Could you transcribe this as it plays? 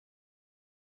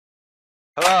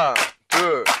하나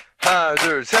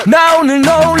둘 셋. 나 오늘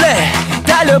놀래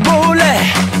달려볼래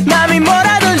남이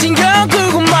뭐라든 신경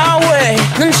끄고 my way.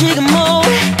 넌 지금 뭐해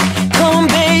come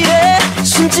baby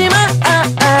숨지마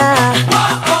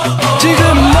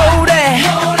지금 뭐래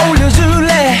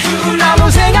올려줄래 아무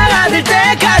생각 안 들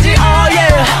때까지 oh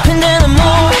yeah. 근데 넌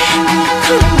뭐해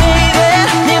come baby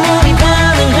네 몸이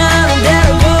반응하는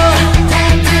대로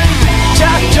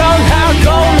작정하고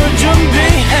넌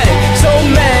준비해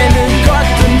소매는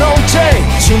것도 no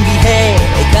change 준비해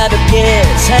가볍게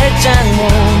살짝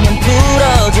몸만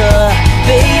풀어줘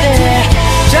baby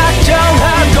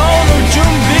작정하고 널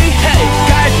준비해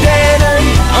갈 때는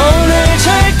오늘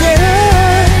절대로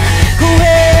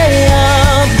후회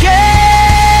없게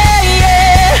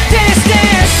yeah. This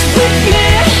dance with me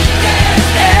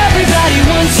everybody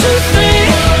one two three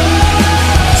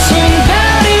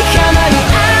손발이 가만히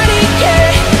안 있게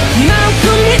마음껏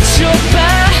미쳐봐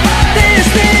This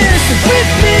dance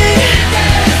with me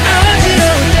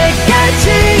어지러울 때까지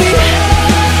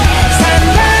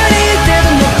산발이 되면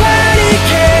nobody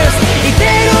cares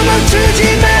이대로 멈추지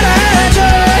말아줘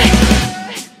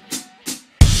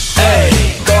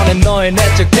에이 꺼낸 너의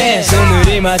내적 댄스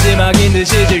오늘이 마지막인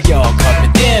듯이 즐겨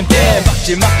커피 땜땜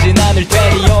박지 막진 않을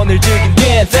테니 오늘 즐긴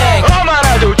겐생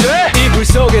말아도 돼? 이불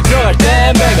속에 들어갈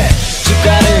땐 baby 집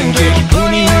가는 길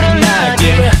기분이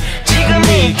흐르나길 지금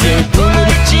이 기분을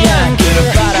잊지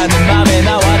않기를 바라는 맘에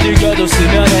나와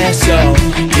즐겨줬으면 했어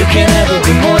You can have a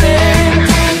good morning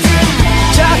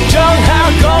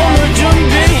작정하고 널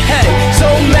준비해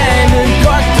소매는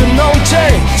것도 no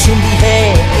change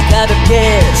준비해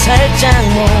가볍게 살짝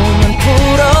몸만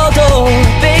풀어도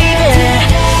baby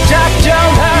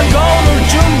작정하고 널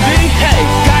준비해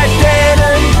갈 때는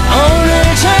오늘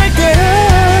절대로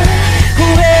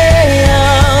후회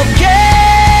없게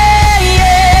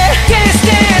yeah. Dance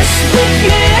dance with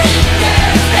me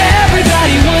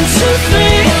everybody one two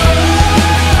three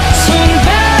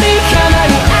손발이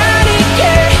가만히 안 있게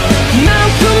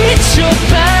마음껏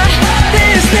미쳐봐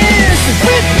Dance dance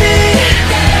with me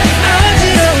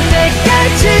어지러울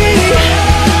때까지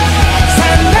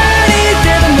산발이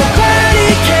되면 nobody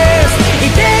cares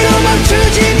이대로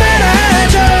멈추지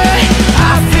말아줘 I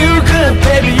feel good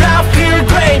baby I feel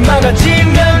great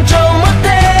망가지면 좀 어때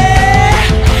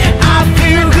I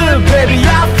feel good baby I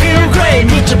feel great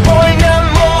미쳐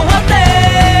보이면 뭐 어때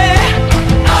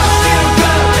I feel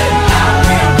good baby I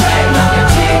feel great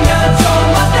망가지면 좀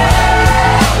어때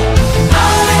I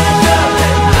feel good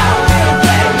baby I feel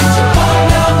great 미쳐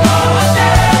보이면 뭐 어때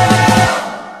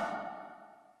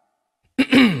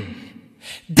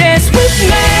Dance with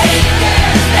me